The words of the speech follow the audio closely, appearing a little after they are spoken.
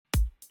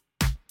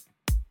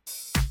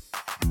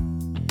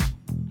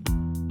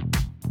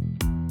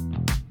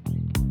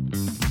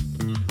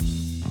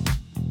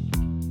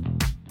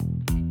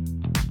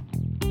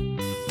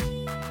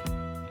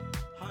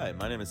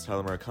name is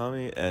Tyler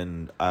Murakami,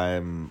 and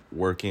I'm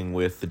working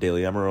with the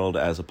Daily Emerald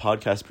as a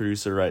podcast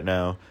producer right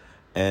now.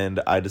 And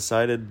I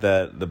decided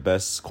that the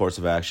best course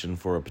of action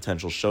for a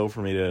potential show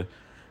for me to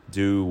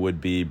do would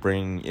be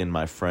bringing in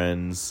my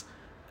friends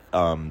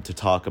to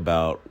talk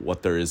about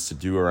what there is to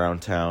do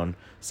around town.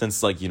 Since,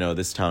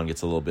 this town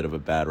gets a little bit of a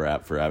bad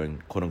rap for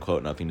having,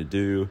 quote-unquote, nothing to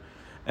do.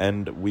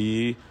 And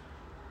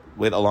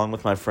along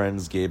with my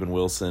friends Gabe and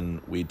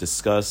Wilson, we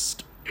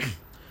discussed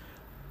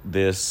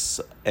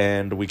this,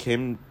 and we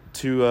came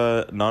to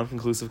a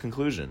non-conclusive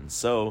conclusion.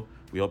 So,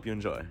 we hope you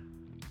enjoy.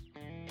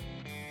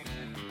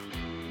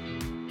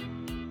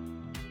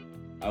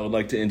 I would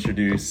like to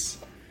introduce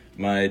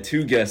my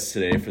two guests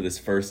today for this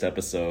first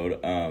episode,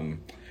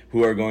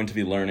 who are going to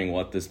be learning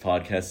what this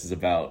podcast is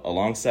about,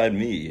 alongside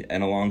me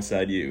and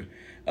alongside you.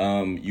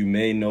 You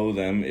may know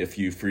them if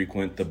you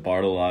frequent the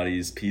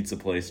Bartolotti's Pizza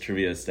Place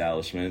trivia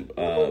establishment.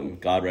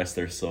 God rest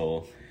their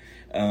soul.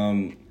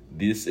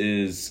 This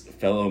is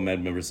fellow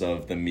members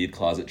of the Mead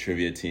Closet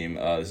trivia team.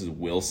 This is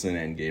Wilson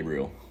and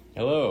Gabriel.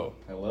 Hello.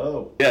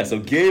 Hello. Yeah, so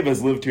Gabe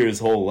has lived here his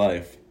whole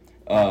life.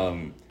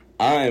 I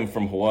am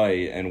from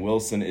Hawaii, and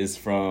Wilson is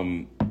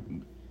from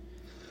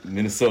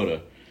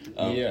Minnesota.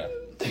 Yeah.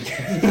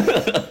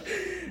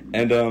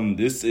 And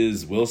this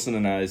is Wilson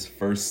and I's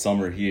first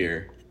summer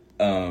here.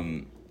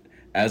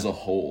 As a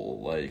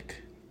whole,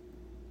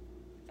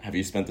 have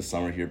you spent the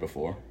summer here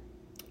before?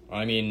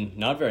 I mean,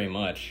 not very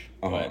much,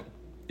 but...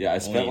 Yeah, I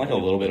spent a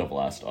little bit of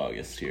last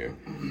August here.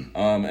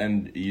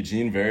 And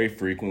Eugene very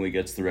frequently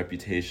gets the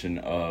reputation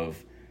of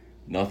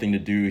nothing to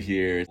do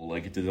here. It's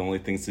the only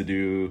things to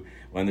do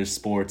when there's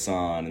sports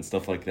on and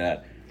stuff like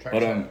that.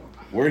 But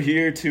we're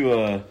here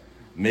to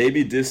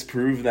maybe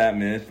disprove that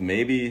myth,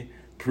 maybe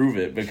prove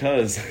it,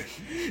 because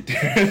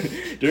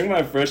during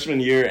my freshman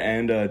year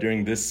and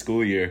during this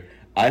school year,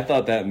 I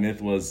thought that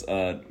myth was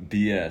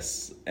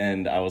BS.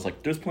 And I was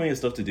like, there's plenty of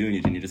stuff to do in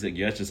Eugene. You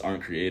guys just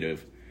aren't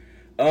creative.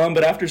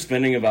 But after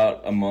spending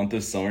about a month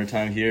of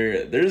summertime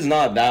here, there's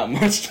not that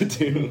much to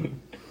do.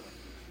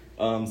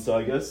 So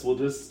I guess we'll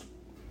just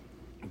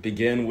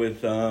begin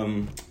with,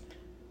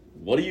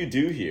 what do you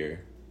do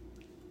here?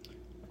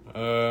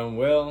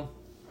 Well,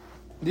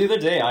 the other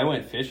day I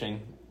went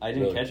fishing. I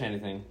didn't catch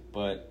anything,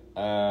 but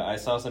I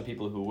saw some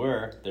people who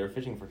were. They were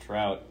fishing for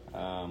trout.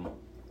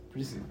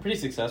 Pretty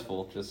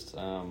successful, just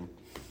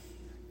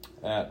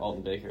at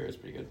Alton Baker. It was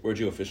pretty good. Where'd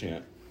you go fishing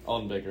at?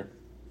 Alton Baker.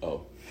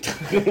 Oh.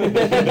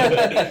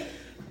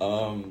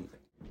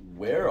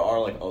 Where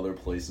are other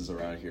places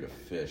around here to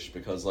fish?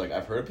 Because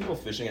I've heard of people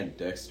fishing at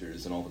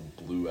Dexter's and all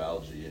the blue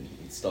algae and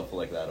stuff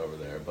like that over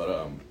there.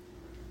 But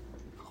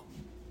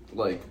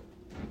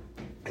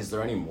is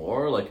there any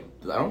more? I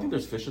don't think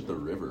there's fish at the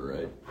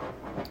river,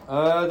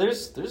 right?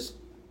 There's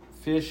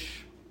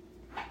fish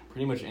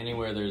pretty much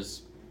anywhere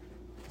there's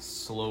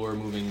slower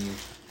moving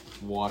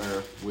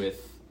water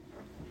with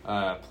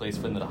place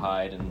for them to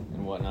hide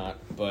and whatnot.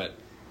 But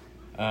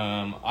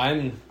I'm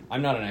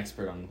not an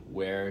expert on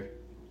where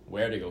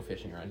to go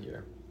fishing around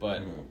here,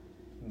 but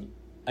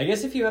I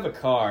guess if you have a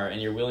car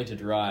and you're willing to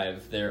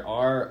drive, there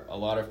are a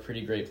lot of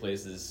pretty great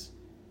places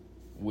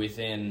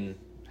within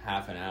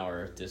half an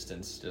hour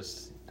distance,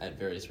 just at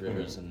various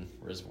rivers and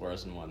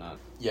reservoirs and whatnot.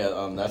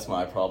 Yeah, that's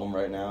my problem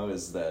right now,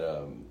 is that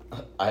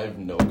I have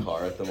no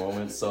car at the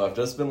moment, so I've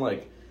just been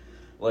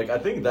I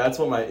think that's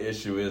what my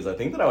issue is. I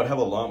think that I would have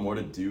a lot more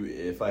to do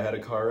if I had a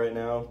car right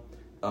now.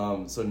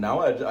 So now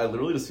I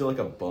literally just feel like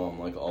a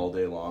bum, all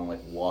day long,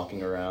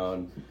 walking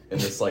around in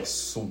this,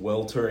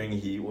 sweltering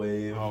heat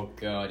wave. Oh,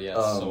 God, yeah,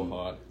 it's so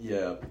hot.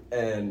 Yeah,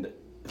 and,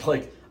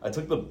 I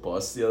took the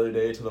bus the other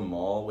day to the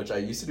mall, which I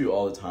used to do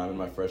all the time in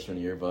my freshman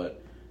year,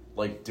 but,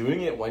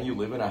 doing it when you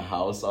live in a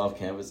house off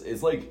campus,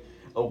 it's,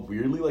 a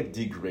weirdly,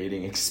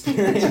 degrading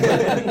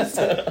experience.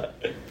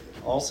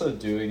 Also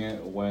doing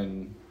it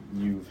when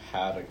you've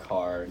had a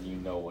car and you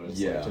know what it's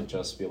like to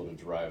just be able to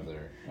drive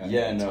there.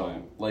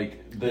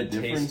 The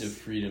taste of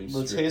freedom.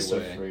 The taste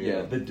of freedom.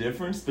 Yeah, the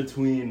difference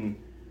between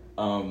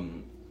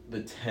the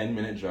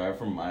 10-minute drive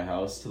from my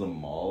house to the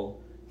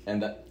mall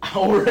and the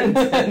hour and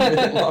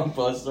 10-minute long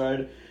bus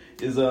ride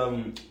is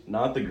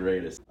not the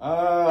greatest.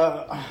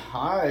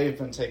 I've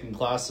been taking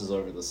classes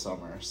over the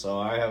summer, so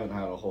I haven't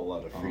had a whole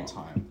lot of free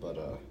time, but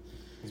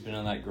he's been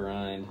on that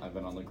grind. I've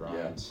been on the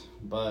grind.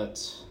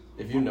 But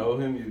if you know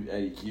him,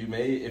 you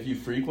may, if you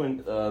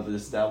frequent the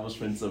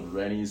establishments of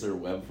Rennie's or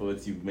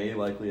Webfoots, you may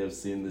likely have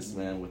seen this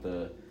man with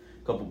a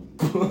couple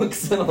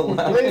books and a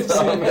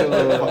laptop at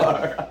the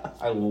bar.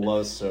 I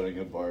love studying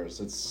at bars.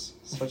 It's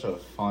such a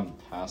fun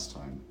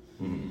pastime.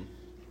 Mm-hmm.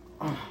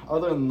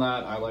 Other than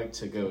that, I like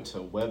to go to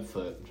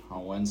Webfoot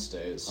on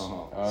Wednesdays.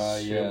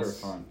 Super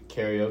fun.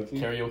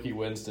 Karaoke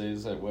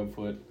Wednesdays at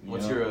Webfoot.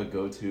 What's your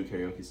go-to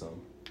karaoke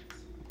song?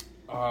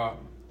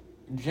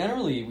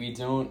 Generally, we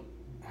don't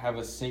have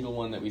a single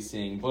one that we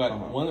sing, but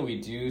one that we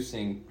do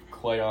sing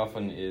quite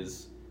often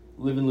is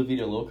Livin' La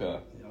Vida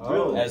Loca,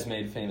 as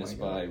made famous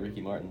by Ricky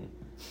Martin.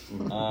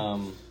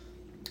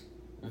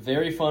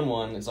 Very fun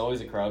one. It's always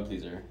a crowd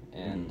pleaser,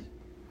 and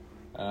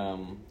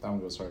that one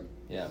goes hard.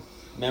 Yeah,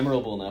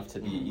 memorable enough to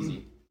be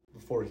easy.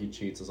 Before He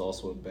Cheats is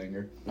also a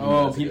banger.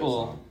 Oh, That's a good people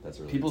song. That's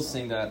a really people good song.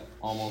 sing that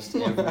almost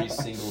every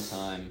single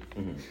time.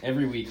 Mhm.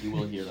 Every week you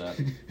will hear that.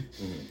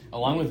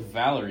 Along with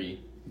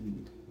Valerie,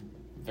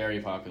 very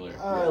popular.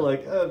 I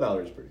like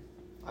Valerie's pretty.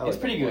 I It's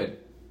like pretty that more. good.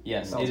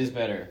 Yes, Sounds it is good.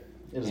 better.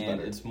 It is and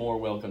better. it's more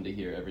welcome to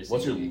hear every single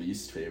What's your week.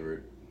 least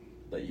favorite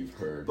that you've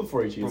heard?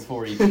 Before He Cheats.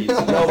 Before He Cheats.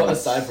 No, but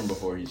aside from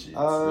Before He Cheats.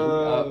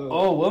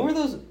 Oh, what were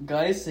those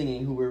guys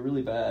singing who were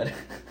really bad?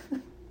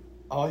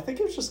 Oh, I think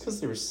it was just because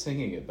they were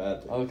singing it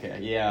badly. Okay,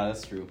 yeah,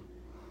 that's true.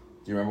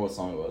 Do you remember what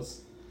song it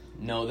was?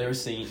 No, they were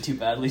singing too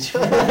badly.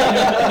 Tell me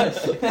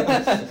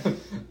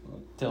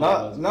it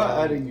was Not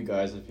bad. adding you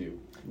guys if you.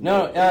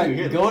 No, if you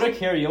hear go this.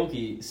 to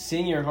karaoke,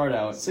 sing your heart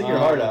out. Sing your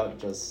heart out.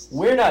 Just.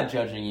 We're not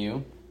judging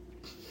you.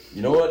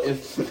 You know what?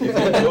 If you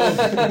go,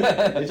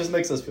 It just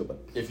makes us feel better.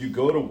 if you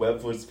go to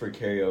Webfoots for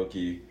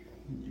karaoke,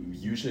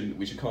 we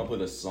should come up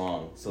with a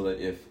song so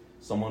that if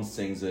someone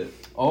sings it,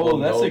 Oh, we'll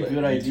that's know a that good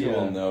you two idea.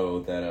 will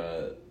know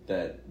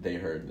that they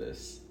heard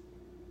this.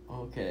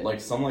 Okay. Like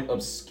some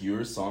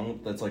obscure song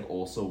that's like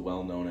also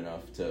well known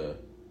enough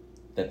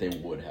that they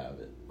would have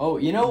it. Oh,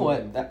 you know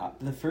what?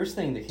 The first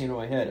thing that came to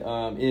my head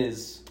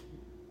is,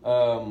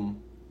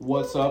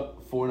 "What's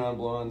Up" for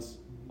Non-Blondes.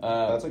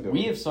 That's a good We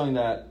one. have sung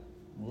that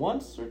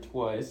once or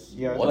twice.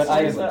 Yeah, What but song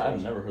I- is that?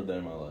 I've never heard that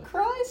in my life.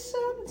 Cry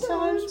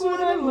sometimes when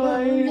I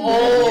lie.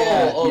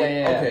 Oh,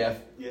 yeah. Okay,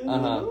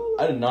 Uh-huh.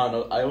 I did not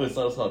know. I always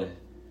thought it was called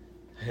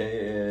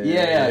Hey.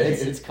 Yeah,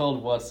 it's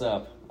called "What's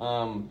Up."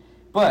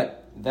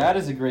 But that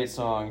is a great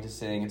song to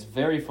sing. It's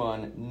very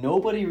fun.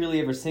 Nobody really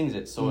ever sings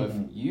it. So if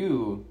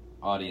you,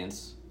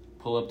 audience,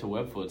 pull up to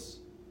Webfoots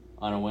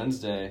on a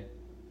Wednesday,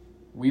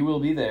 we will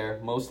be there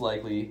most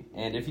likely.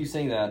 And if you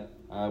sing that,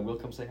 we'll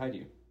come say hi to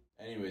you.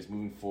 Anyways,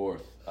 moving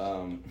forth,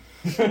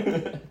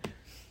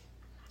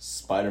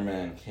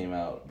 Spider-Man came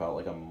out about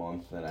like a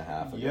month and a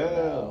half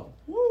ago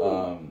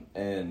now.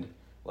 And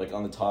like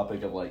on the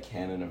topic of like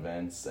canon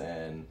events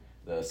and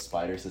the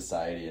Spider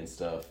Society and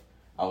stuff,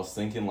 I was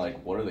thinking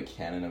like, what are the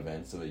canon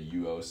events of a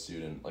UO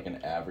student, like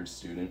an average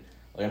student?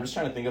 Like I'm just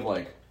trying to think of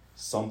like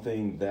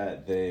something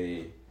that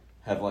they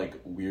have like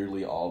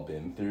weirdly all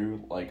been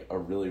through, like a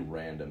really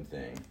random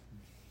thing.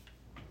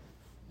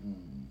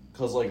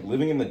 Cause like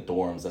living in the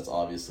dorms, that's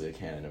obviously a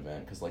canon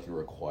event. Cause like you're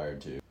required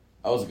to.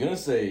 I was gonna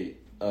say,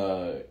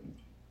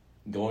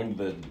 going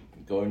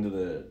to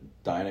the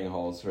dining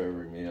halls for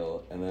every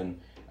meal, and then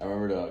I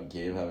remembered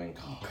Gabe having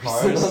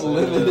cars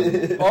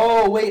unlimited.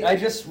 Oh, wait, I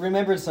just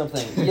remembered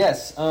something.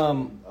 Yes, a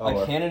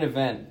what? canon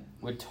event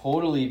would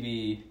totally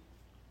be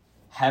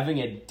having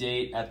a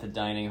date at the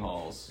dining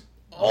halls.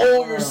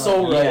 Oh, you're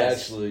so right,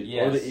 Yes, actually.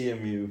 yes. Or the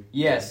EMU.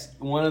 Yes,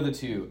 one of the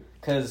two.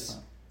 Because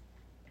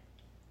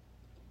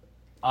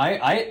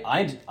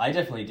I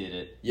definitely did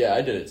it. Yeah,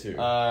 I did it too.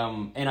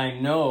 And I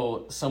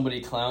know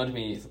somebody clowned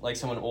me, like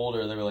someone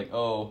older. They were like,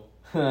 "Oh,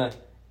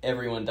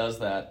 everyone does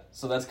that."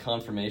 So that's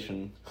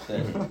confirmation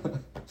that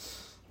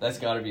that's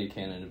got to be a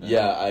canon event.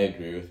 Yeah, I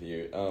agree with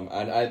you.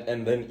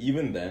 And then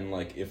even then,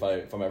 like if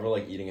I'm ever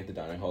like eating at the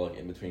dining hall, like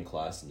in between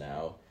class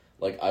now,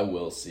 like I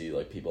will see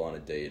like people on a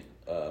date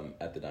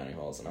at the dining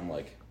halls, and I'm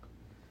like,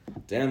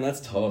 damn,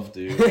 that's tough,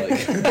 dude.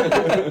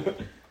 Like,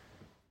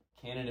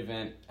 Canon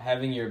event,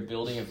 having your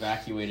building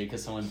evacuated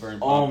because someone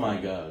burned. oh my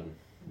popcorn. god,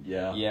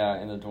 yeah, Yeah,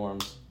 in the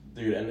dorms.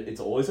 dude, and it's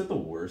always at the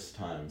worst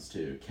times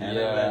too.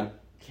 Yeah.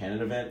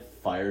 Canon event,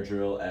 fire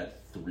drill at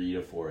 3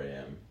 to 4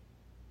 a.m.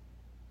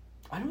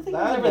 I don't think it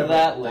was ever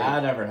that late.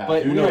 That never happened.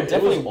 But Dude, we no, were it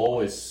definitely was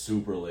always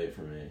super late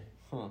for me.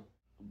 Huh.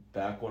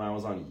 Back when I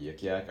was on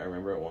Yik Yak, I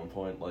remember at one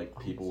point like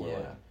people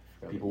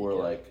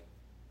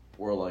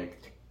were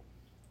like,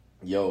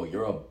 yo,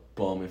 you're a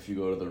bum if you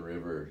go to the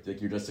river.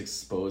 Like you're just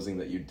exposing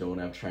that you don't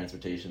have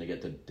transportation to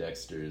get to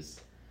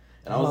Dexter's.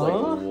 And I was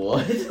like,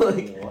 what?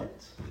 Like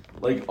What?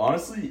 Like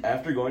honestly,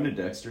 after going to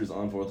Dexter's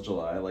on 4th of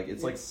July, like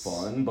it's like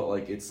fun, but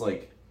like it's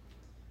like,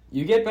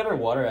 You get better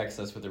water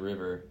access with the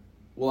river.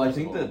 well, I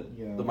think that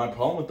Yeah. my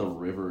problem with the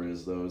river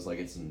is though is like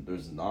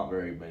there's not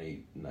very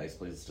many nice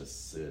places to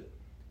sit.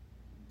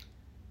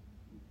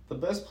 The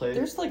best place.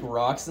 There's like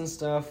rocks and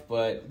stuff,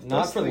 but the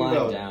not best for thing lying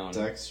about down.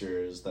 Dexter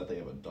is that they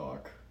have a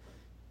dock.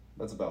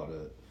 That's about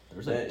it.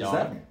 There's Is a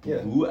dock. that Yeah.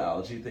 blue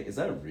algae thing? Is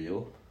that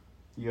real?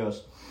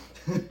 Yes.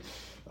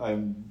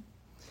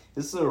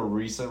 This is a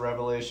recent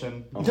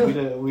revelation.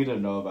 Okay. We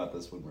didn't know about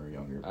this when we were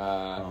younger.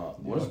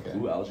 What does okay.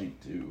 blue algae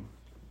do?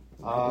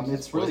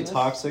 It's really poisonous?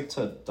 toxic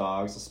to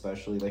dogs,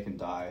 especially. They can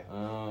die.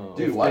 Oh.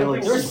 Dude, If why they, do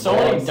like, people There's so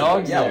many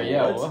dogs Yeah, there.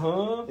 Yeah. what?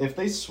 Huh? If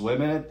they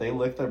swim in it, they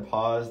lick their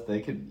paws, they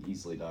could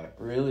easily die.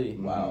 Really?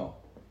 Wow.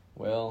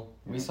 Well,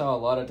 we saw a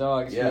lot of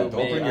dogs Yeah, who don't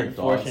may, bring your dogs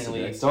to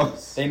unfortunately,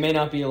 Dexter's. they may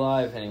not be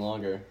alive any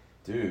longer.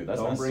 Dude, that's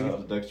Don't messed bring up.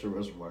 it to Dexter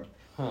Reservoir.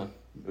 Huh.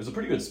 It was a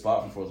pretty good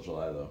spot for 4th of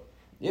July, though.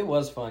 It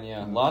was fun,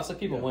 yeah. Lots of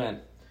people Yeah. went.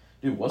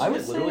 Dude, I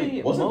would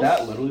say most-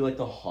 that literally like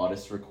the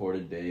hottest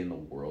recorded day in the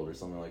world or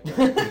something like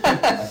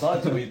that? I saw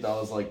a tweet that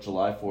was like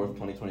July 4th,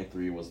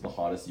 2023 was the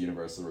hottest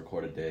universally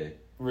recorded day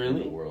in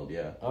Really? the world.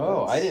 Yeah.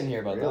 Oh, I didn't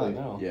hear about Really? that.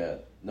 No. Yeah.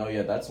 No,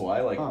 yeah, that's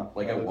why. Like, Huh,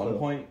 like not at a one clue.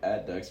 point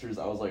at Dexter's,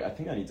 I was like, I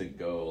think I need to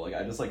go. Like,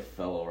 I just like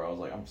fell over. I was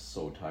like, I'm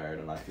so tired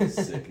and I feel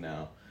sick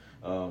now.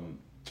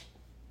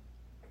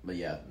 But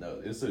yeah,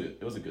 no,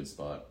 it was a good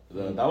spot.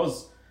 That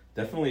was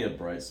definitely a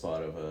bright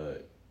spot of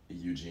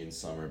Eugene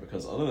summer,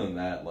 because other than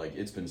that, like,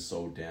 it's been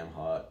so damn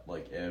hot,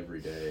 like every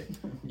day,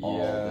 all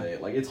Yeah. day.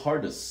 Like, it's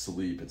hard to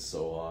sleep. It's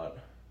so hot.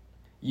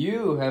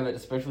 You have it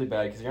especially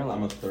bad because you're on I'm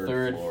the a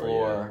third floor.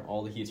 floor,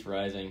 All the heat's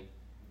rising.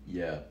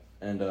 Yeah,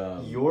 and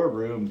Your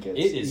room gets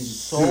It is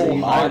so insane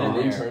my hot in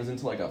room there. turns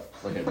into like a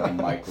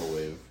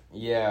microwave.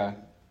 Yeah,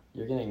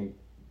 you're getting.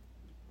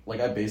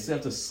 Like, I basically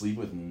have to sleep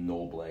with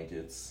no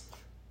blankets.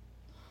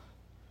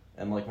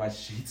 And, like, my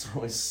sheets are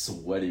always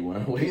sweaty when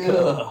I wake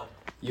up. Ugh.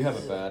 You have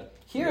it bad.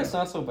 Here Yeah. it's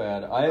not so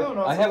bad. No, it's I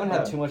not haven't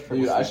had bad. too much trouble.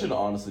 Dude, I sleeping. should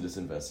honestly just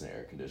invest in an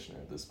air conditioner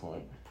at this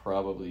point.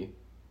 Probably.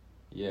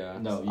 Yeah.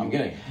 No, I'm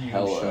getting you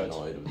hella should.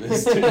 annoyed with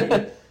this, dude.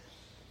 And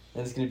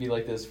it's gonna be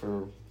like this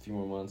for a few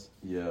more months.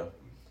 Yeah.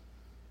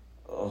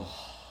 Oh,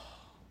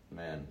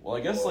 man. Well, I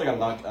guess, like,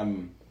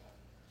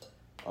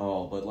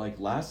 but, like,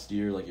 last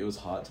year, like, it was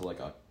hot till,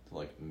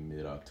 like,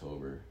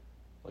 mid-October.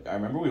 Like, I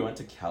remember we went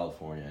to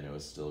California and it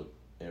was still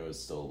a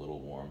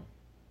little warm.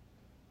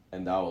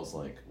 And that was,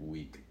 like,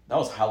 that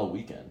was Halloween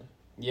weekend.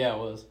 Yeah, it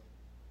was.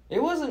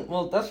 It wasn't.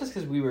 Well, that's just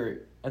because we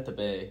were at the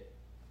Bay.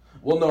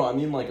 Well, no, I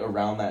mean, like,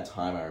 around that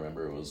time, I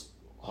remember it was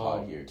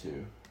hot Oh. here,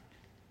 too.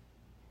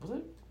 Was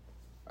it?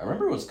 I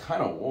remember it was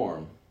kind of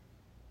warm.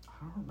 I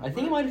don't remember. I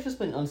think it might have just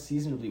been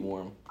unseasonably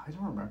warm. I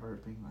don't remember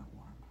it being that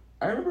warm.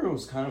 I remember it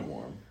was kind of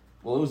warm.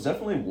 Well, it was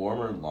definitely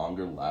warmer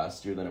longer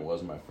last year than it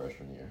was in my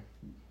freshman year.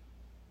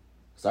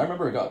 Because I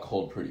remember it got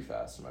cold pretty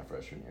fast in my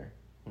freshman year.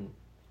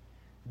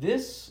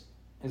 This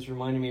is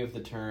reminding me of the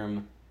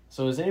term.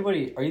 So, is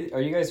anybody? Are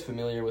you guys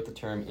familiar with the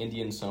term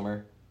Indian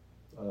summer?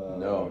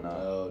 No, not.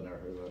 No, never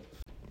heard of it.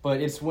 But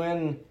it's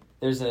when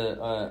there's an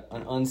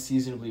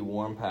unseasonably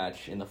warm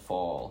patch in the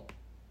fall,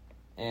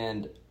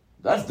 and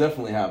That's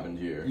definitely happened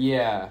here.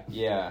 yeah.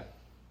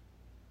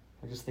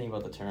 I'm just thinking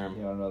about the term.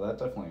 Yeah, no, that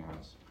definitely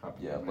has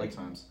happened Yeah, many like-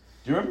 times.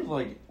 Do you remember,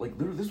 like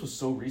literally, this was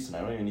so recent,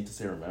 I don't even need to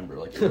say remember.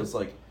 Like, it was,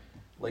 like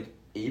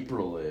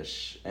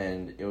April-ish,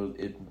 and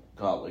it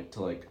got, like,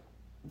 to, like,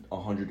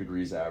 100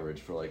 degrees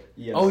average for, like,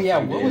 Yes, Oh, yeah,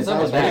 you what did. was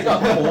up with and it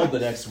that? got cold the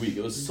next week.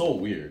 It was so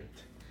weird.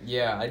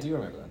 Yeah, I do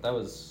remember that. That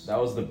was. That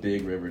was the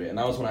big river day, and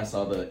that was when I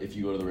saw the "if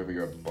you go to the river,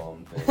 you're a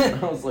bum" thing.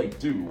 And I was like,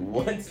 dude,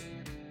 what?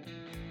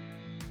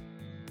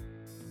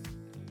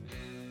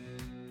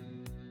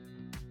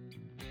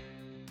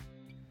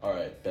 All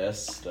right,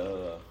 best.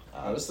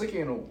 I was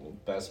thinking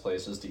of best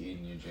places to eat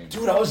in Eugene.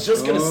 Dude, I was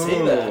just gonna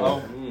say that.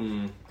 Oh.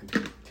 Mm.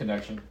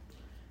 Connection.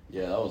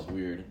 Yeah, that was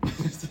weird.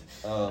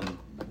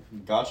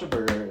 Gotcha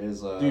Burger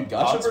is a Dude,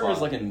 Gotcha hot Burger is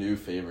spot. like a new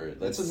favorite.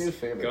 That's a new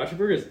favorite. Gotcha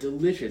Burger is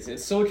delicious.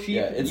 It's so cheap.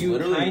 Yeah, it's you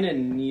literally- kind of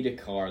need a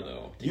car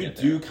though. To You get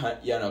do there. kind,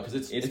 yeah, no,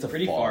 because it's a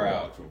pretty far walk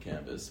out. from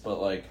campus, but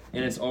like,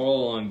 and it's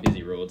all along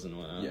busy roads and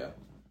whatnot. yeah,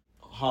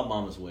 Hot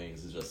Mama's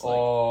Wings is just like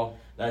Oh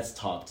that's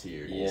top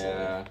tier. easily.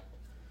 yeah.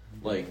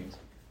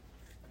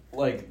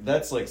 like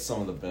that's like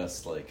some of the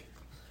best like.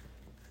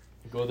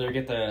 Go there,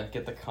 get the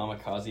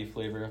kamikaze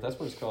flavor. That's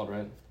what it's called,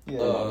 right?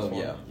 Yeah,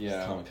 Yeah,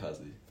 Yeah.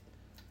 Kamikaze.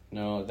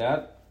 No,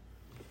 that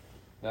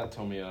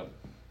tore me up.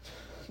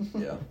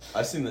 Yeah,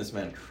 I've seen this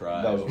man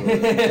cry. That was over weird.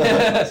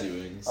 Kamikaze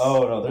wings.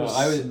 Oh no, there's No,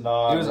 I was-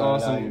 snot it was running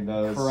down your awesome.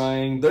 nose.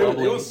 Crying, they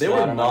bubbling, were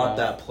snot in my not mouth.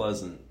 that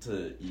pleasant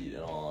to eat. In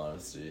all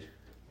honesty,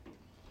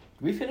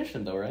 We finished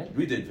them though, right?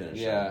 we did finish.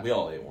 Yeah. them. We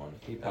all ate one.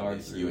 We At powered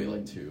least. through. You ate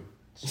like 2.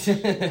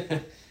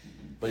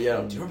 But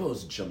yeah, do you remember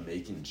those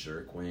Jamaican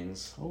jerk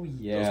wings? Oh Those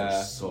yeah.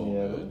 were so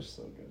yeah, good. they're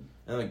so good.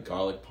 And the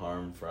garlic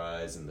parm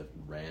fries and the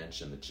ranch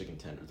and the chicken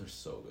tender, they're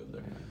so good.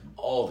 They're,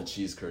 all the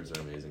cheese curds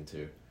are amazing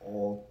too.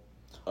 All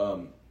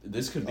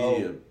This could be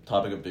Oh. a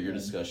topic of bigger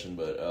discussion,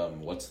 but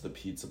what's the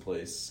pizza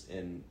place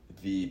in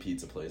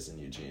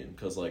Eugene?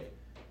 Because like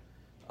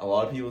a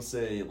lot of people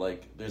say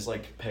like there's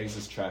like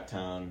Pegasus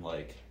Tracktown,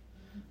 like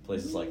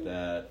places like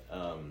that.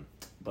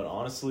 But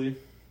honestly,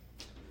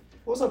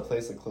 what was that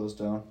place that closed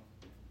down?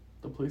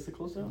 The place that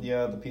closed down?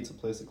 Yeah, the pizza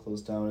place that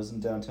closed down is in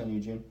downtown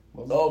Eugene.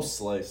 What was oh it?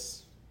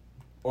 Slice,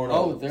 or no,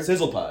 Oh, they're-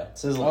 Sizzle Pie.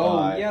 Sizzle Oh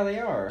Pie. yeah, they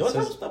are.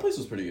 That place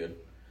was pretty good.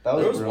 That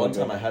was There was really one good.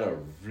 time I had a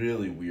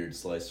really weird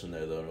slice from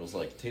there though, and it was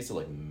like tasted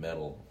like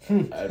metal. I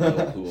had no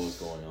clue what was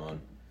going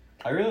on.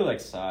 I really like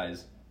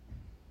size.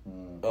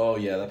 Mm. Oh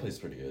yeah, that place is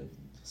pretty good.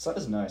 Size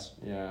is nice.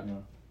 Yeah. Yeah.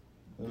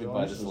 Good orange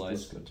buy the is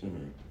slice. good too.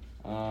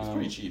 It's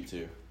pretty cheap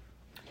too.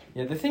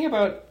 Yeah, the thing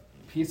about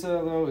pizza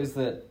though is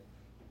that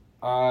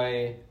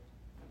I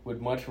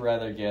would much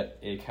rather get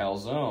a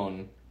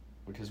calzone,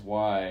 which is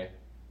why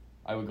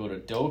I would go to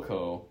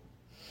Doko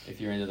if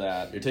you're into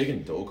that. You're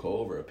taking Doko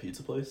over a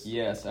pizza place?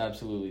 Yes,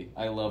 absolutely.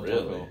 I love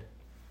Really? Doko.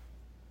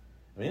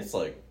 I mean,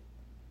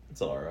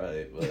 it's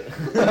alright,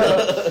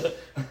 but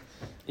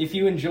If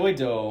you enjoy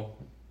dough,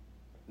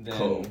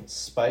 then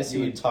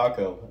Spicy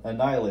taco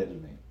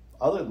annihilated me.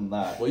 Other than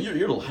that, Well,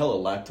 you're hella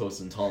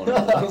lactose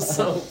intolerant.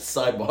 So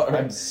sidebar.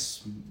 I'm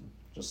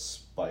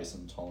just spice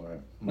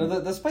intolerant. no,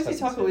 the spicy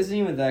taco isn't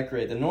even that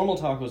great. The normal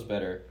taco's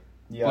better.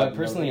 Yeah, but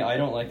personally, I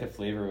don't like the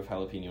flavor of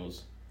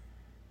jalapenos.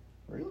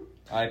 Really?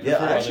 I prefer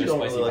I actually other don't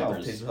spicy really like the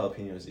peppers. taste of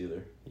jalapenos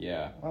either.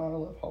 Yeah. Oh, I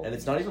love jalapenos. And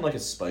it's not even like a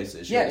spice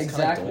issue. Yeah, I just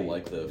exactly. kind of don't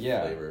like the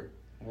flavor.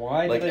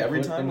 Why Like do they every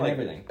put time, them in like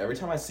everything? every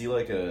time I see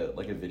like a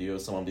video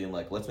of someone being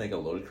like, "Let's make a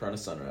loaded Corona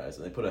sunrise,"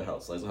 and they put a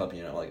slice of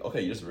jalapeno, I'm like,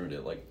 "Okay, you just ruined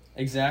it." Like,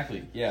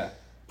 Exactly. Yeah.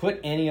 Put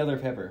any other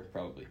pepper,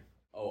 probably.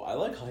 oh, I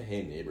like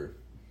Hey Neighbor.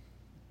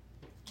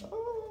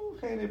 Oh,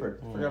 hey neighbor.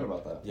 Forgot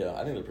about that. Yeah,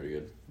 I think they're pretty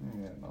good.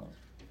 Yeah, no.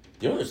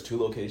 You know, there's 2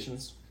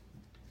 locations.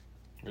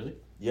 Really?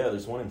 Yeah,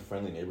 there's one in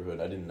Friendly Neighborhood.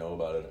 I didn't know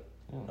about it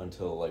Oh.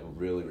 until like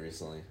really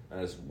recently.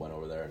 I just went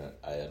over there and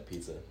I had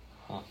pizza.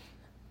 Huh.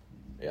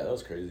 Yeah, that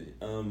was crazy.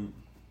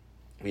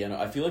 Yeah, no,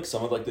 I feel like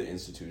some of like the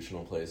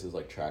institutional places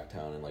like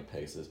Tracktown and like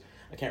Pegasus,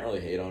 I can't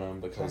really hate on them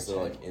because they're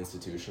like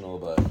institutional,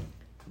 but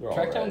they're all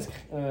Tracktown's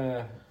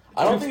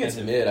I don't too think it's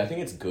expensive. mid. I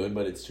think it's good,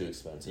 but it's too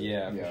expensive.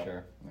 Yeah, for Yeah.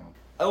 sure. Yeah.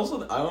 I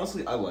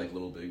honestly like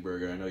Little Big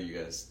Burger. I know you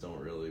guys don't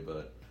really,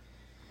 but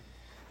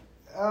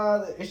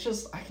It's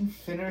just I can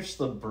finish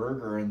the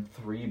burger in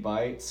 3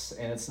 bites,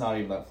 and it's not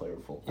even that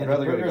flavorful. Yeah, I'd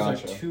rather the go to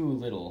burgers Gacha. are too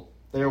little.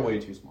 They're way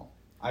too small.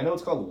 I know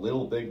it's called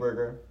Little Big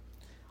Burger.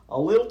 A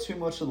little too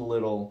much of the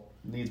little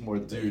needs more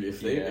of the big. dude,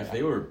 if Yeah.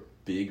 they were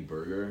Big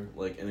Burger,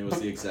 like, and it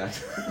was the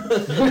exact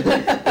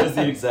it was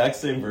the exact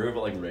same burger, but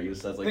like regular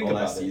size, like Think all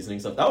that about it. seasoning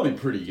stuff, that would be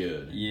pretty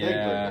good.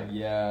 Yeah, burger.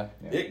 yeah.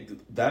 Yeah.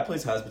 That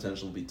place has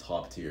potential to be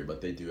top tier, but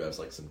they do have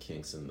like some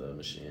kinks in the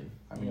machine.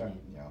 I mean,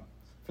 yeah.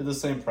 For the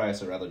same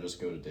price, I'd rather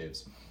just go to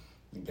Dave's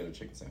and get a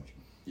chicken sandwich.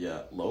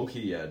 Yeah, low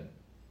key, yeah.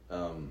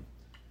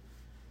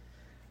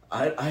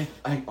 I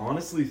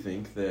honestly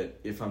think that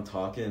if I'm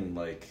talking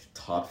like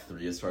top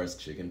 3 as far as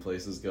chicken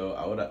places go,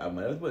 I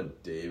might have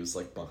put Dave's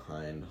like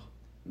behind.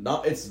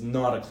 It's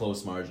not a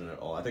close margin at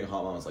all. I think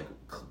Hot Mama's like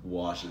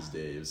washes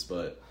Dave's,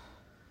 but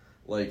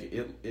like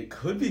it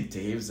could be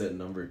Dave's at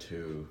number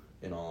 2.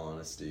 In all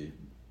honesty,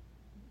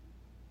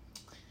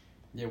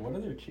 Yeah, what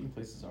other chicken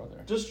places are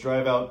there? Just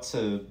drive out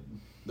to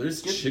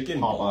there's get Chicken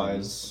Popeyes.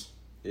 Bones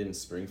in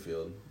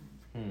Springfield.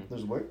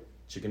 There's where?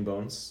 Chicken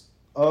Bones.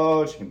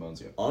 Oh, Chicken Bones,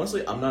 yeah.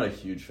 Honestly, I'm not a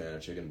huge fan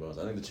of Chicken Bones.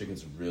 I think the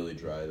chicken's really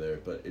dry there,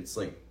 but it's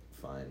like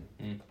fine.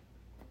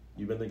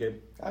 You been there, Gabe?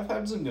 I've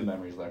had some good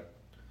memories there.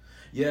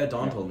 Yeah,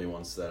 Don told me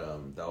once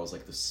that that was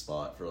like the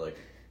spot for like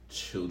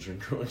children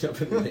growing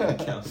up in Lane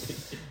County.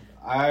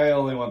 I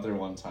only went there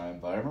one time,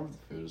 but I remember the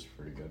food was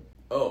pretty good.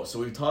 Oh, so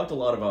we've talked a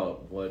lot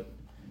about what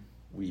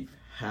we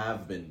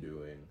have been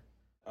doing.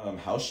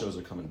 House shows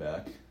are coming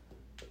back.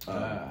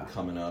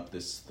 Coming up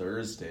this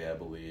Thursday, I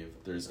believe.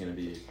 There's going to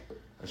be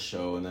a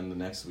show, and then the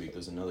next week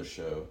there's another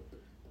show.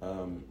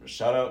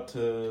 Shout out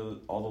to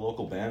all the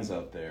local bands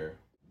out there.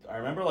 I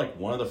remember like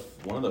one of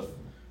the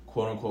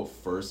quote unquote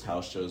first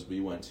house shows we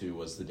went to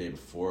was the day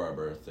before our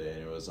birthday,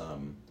 and it was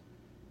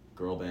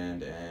girl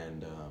band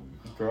and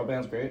Girl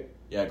band's great.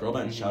 yeah, girl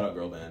band. Shout out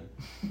girl band.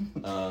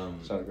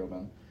 Shout out girl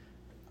band.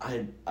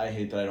 I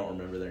hate that I don't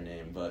remember their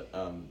name, but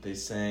they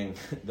sang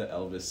the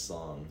Elvis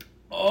song.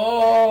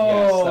 Oh!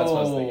 Yes, that's what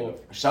I was thinking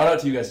of. Shout out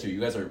to you guys too. You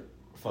guys are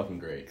fucking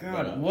great.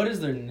 God, But, what is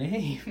their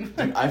name?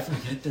 dude, I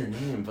forget their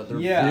name, but they're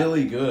Yeah.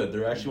 really good.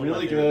 They're actually one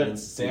Really of my favorite good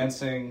bands to see.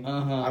 dancing.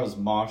 Uh-huh. I was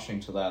moshing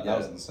to that. Yeah. That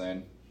was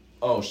insane.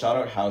 Oh, shout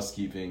out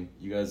Housekeeping.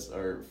 You guys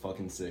are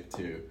fucking sick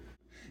too.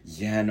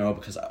 Yeah, no,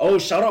 because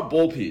shout out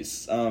Bowl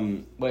Piece.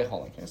 Wait,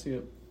 hold on. Can I see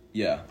it?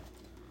 Yeah,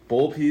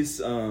 Bowl Piece.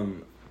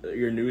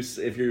 Your news.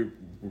 If you're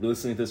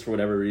listening to this for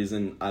whatever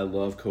reason, I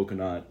love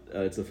Coconut.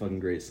 It's a fucking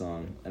great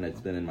song, and it's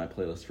been in my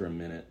playlist for a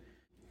minute.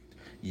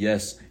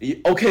 Yes.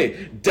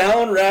 Okay,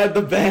 Down Rad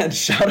the band.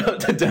 Shout out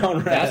to Down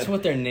Rad. That's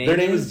what their name Their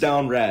name is? is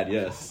Down Rad.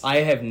 Yes. I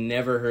have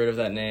never heard of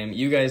that name.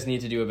 You guys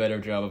need to do a better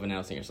job of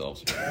announcing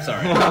yourselves.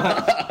 Sorry.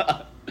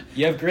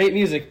 You have great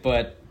music,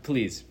 but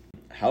please.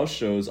 House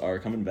shows are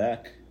coming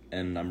back,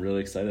 and I'm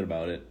really excited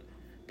about it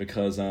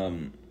because,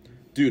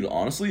 dude,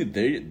 honestly,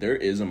 there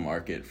is a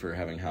market for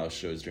having house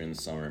shows during the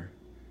summer,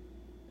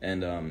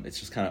 and it's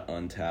just kind of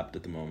untapped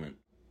at the moment.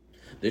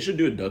 They should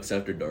do a Ducks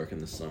After Dark in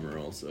the summer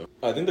also.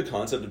 I think the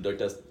concept of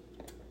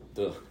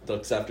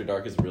Ducks After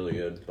Dark is really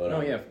good, but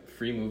Oh, yeah,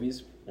 free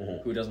movies.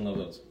 Mhm. Who doesn't love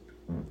those?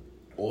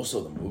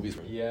 also the movies.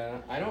 Yeah,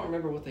 I don't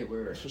remember what they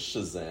were.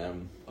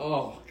 Shazam.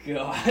 Oh,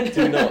 God.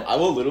 Dude, no, I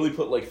will literally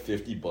put like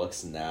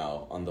 $50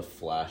 now on The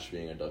Flash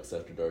being a Ducks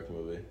After Dark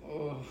movie.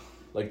 Oh.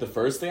 Like, the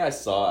first thing I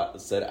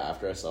said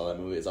after I saw that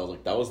movie is I was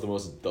like, that was the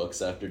most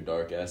Ducks After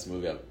Dark ass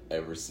movie I've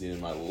ever seen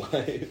in my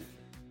life.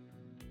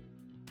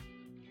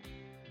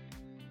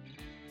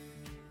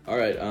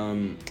 Alright,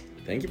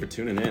 thank you for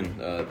tuning in.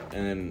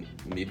 And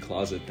Mead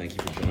Closet, thank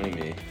you for joining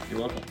me. You're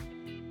welcome.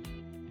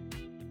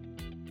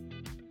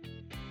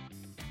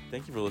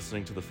 Thank you for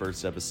listening to the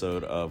first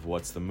episode of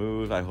What's the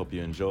Move. I hope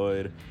you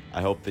enjoyed.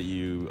 I hope that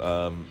you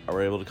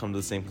are able to come to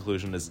the same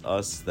conclusion as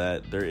us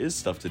that there is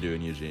stuff to do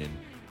in Eugene.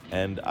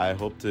 And I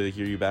hope to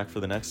hear you back for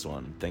the next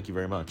one. Thank you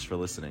very much for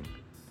listening.